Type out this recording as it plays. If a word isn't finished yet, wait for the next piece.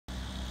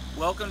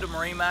Welcome to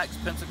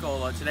MarineMax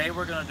Pensacola. Today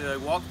we're going to do a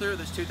walkthrough of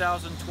this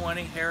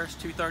 2020 Harris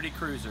 230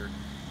 Cruiser.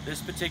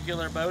 This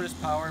particular boat is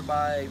powered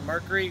by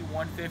Mercury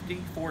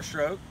 150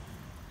 4-stroke.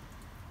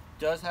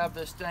 Does have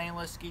the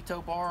stainless ski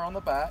tow bar on the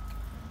back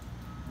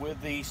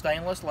with the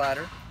stainless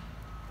ladder.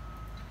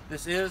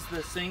 This is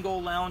the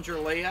single lounger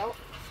layout.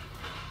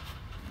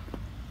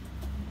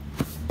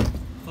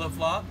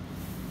 Flip-flop.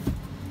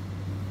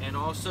 And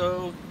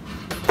also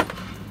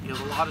you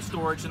have a lot of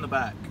storage in the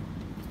back.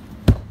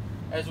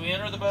 As we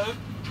enter the boat,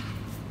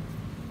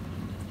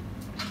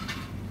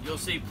 you'll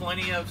see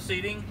plenty of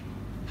seating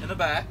in the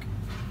back.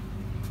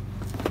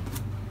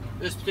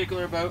 This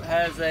particular boat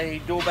has a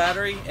dual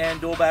battery and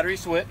dual battery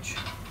switch.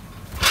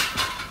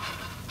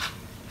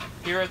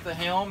 Here at the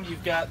helm,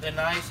 you've got the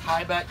nice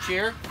high back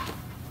chair,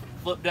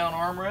 flip down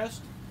armrest.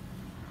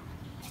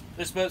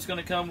 This boat's going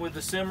to come with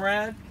the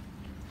Simrad,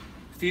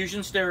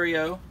 Fusion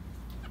stereo,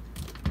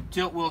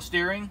 tilt wheel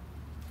steering,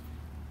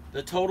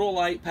 the total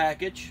light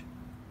package.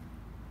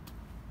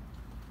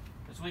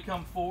 As we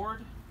come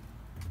forward,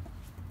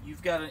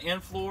 you've got an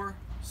in-floor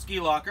ski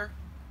locker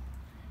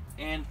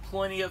and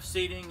plenty of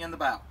seating in the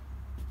bow.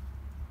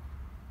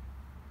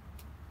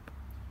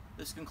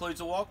 This concludes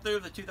a walkthrough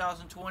of the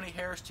 2020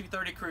 Harris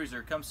 230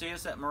 Cruiser. Come see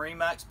us at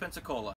MarineMax Pensacola.